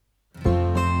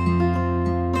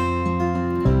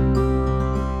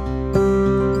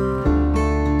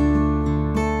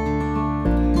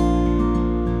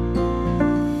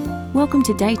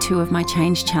Welcome to day 2 of my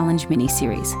Change Challenge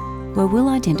mini-series, where we'll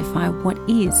identify what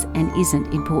is and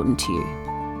isn't important to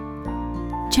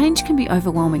you. Change can be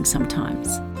overwhelming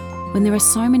sometimes. When there are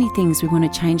so many things we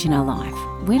want to change in our life,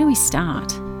 where do we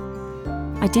start?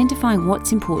 Identifying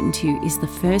what's important to you is the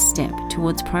first step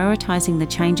towards prioritising the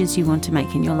changes you want to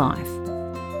make in your life.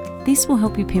 This will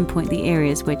help you pinpoint the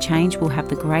areas where change will have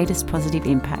the greatest positive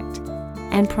impact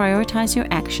and prioritise your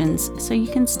actions so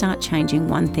you can start changing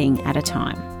one thing at a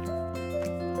time.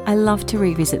 I love to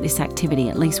revisit this activity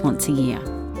at least once a year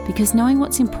because knowing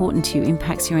what's important to you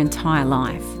impacts your entire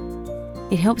life.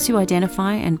 It helps you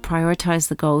identify and prioritise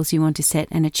the goals you want to set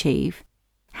and achieve,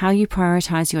 how you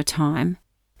prioritise your time,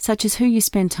 such as who you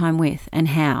spend time with and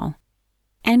how,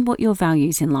 and what your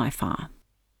values in life are.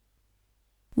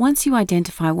 Once you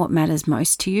identify what matters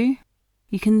most to you,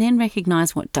 you can then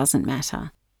recognise what doesn't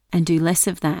matter and do less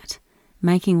of that,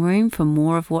 making room for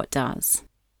more of what does.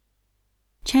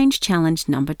 Change challenge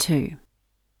number 2.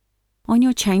 On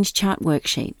your change chart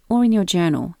worksheet or in your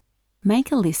journal,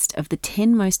 make a list of the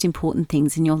 10 most important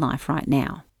things in your life right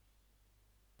now.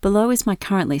 Below is my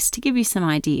current list to give you some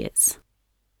ideas.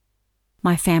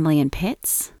 My family and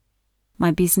pets,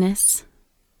 my business,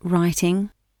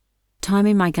 writing, time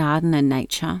in my garden and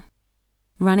nature,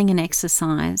 running and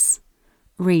exercise,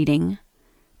 reading,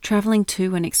 travelling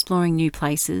to and exploring new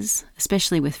places,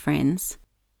 especially with friends,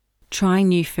 trying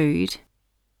new food,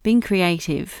 being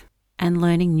creative, and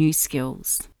learning new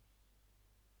skills.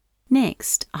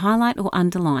 Next, highlight or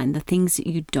underline the things that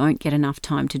you don't get enough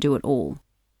time to do at all,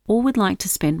 or would like to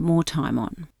spend more time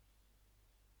on.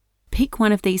 Pick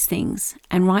one of these things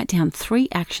and write down 3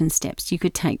 action steps you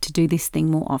could take to do this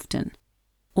thing more often,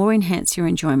 or enhance your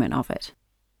enjoyment of it.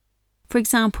 For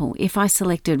example, if I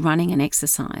selected running and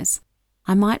exercise,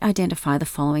 I might identify the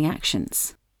following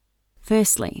actions.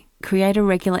 Firstly, create a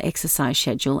regular exercise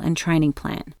schedule and training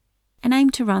plan, and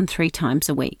aim to run 3 times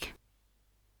a week.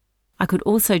 I could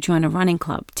also join a running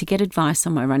club to get advice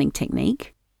on my running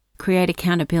technique, create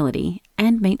accountability,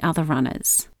 and meet other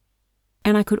runners.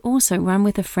 And I could also run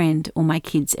with a friend or my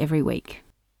kids every week.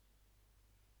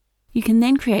 You can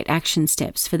then create action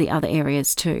steps for the other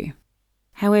areas too.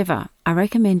 However, I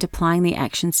recommend applying the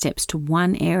action steps to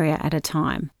one area at a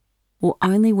time, or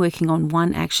only working on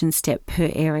one action step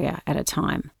per area at a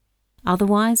time.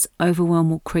 Otherwise, overwhelm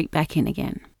will creep back in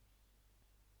again.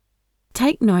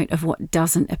 Take note of what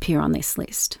doesn't appear on this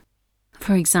list.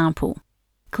 For example,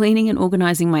 cleaning and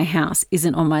organising my house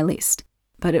isn't on my list,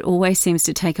 but it always seems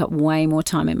to take up way more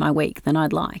time in my week than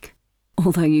I'd like,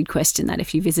 although you'd question that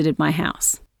if you visited my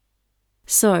house.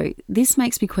 So this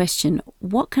makes me question,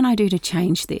 what can I do to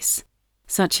change this?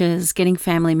 Such as getting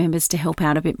family members to help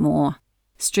out a bit more,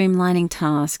 streamlining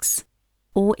tasks,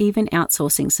 or even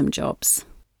outsourcing some jobs.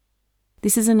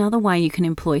 This is another way you can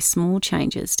employ small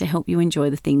changes to help you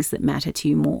enjoy the things that matter to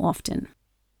you more often.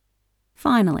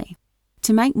 Finally,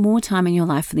 to make more time in your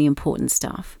life for the important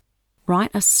stuff, write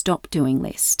a stop doing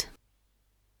list.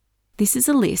 This is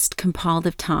a list compiled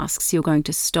of tasks you're going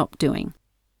to stop doing,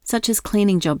 such as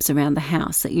cleaning jobs around the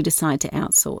house that you decide to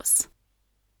outsource.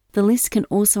 The list can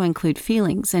also include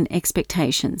feelings and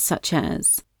expectations such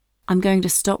as, I'm going to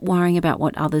stop worrying about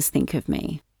what others think of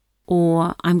me,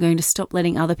 or I'm going to stop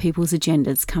letting other people's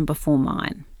agendas come before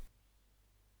mine.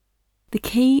 The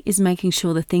key is making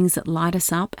sure the things that light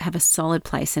us up have a solid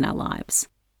place in our lives,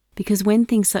 because when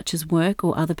things such as work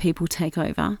or other people take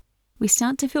over, we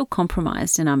start to feel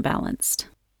compromised and unbalanced.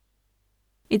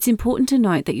 It's important to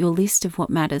note that your list of what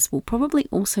matters will probably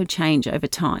also change over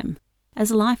time,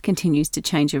 as life continues to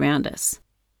change around us,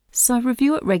 so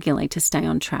review it regularly to stay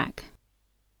on track.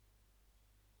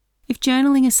 If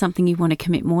journaling is something you want to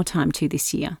commit more time to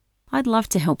this year, I'd love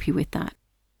to help you with that,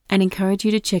 and encourage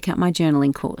you to check out my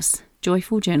journaling course,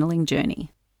 Joyful Journaling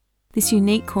Journey. This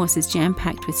unique course is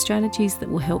jam-packed with strategies that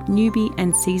will help newbie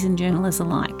and seasoned journalers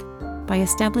alike by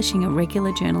establishing a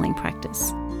regular journaling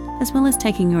practice, as well as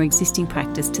taking your existing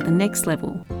practice to the next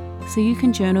level so you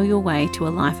can journal your way to a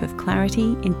life of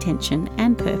clarity, intention,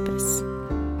 and purpose.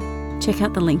 Check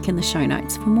out the link in the show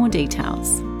notes for more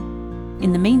details.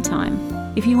 In the meantime,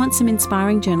 if you want some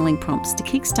inspiring journaling prompts to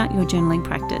kickstart your journaling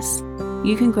practice,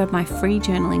 you can grab my free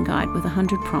journaling guide with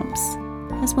 100 prompts,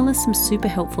 as well as some super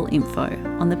helpful info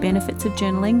on the benefits of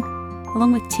journaling,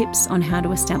 along with tips on how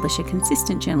to establish a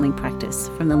consistent journaling practice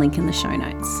from the link in the show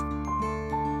notes.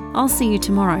 I'll see you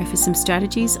tomorrow for some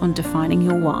strategies on defining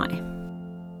your why.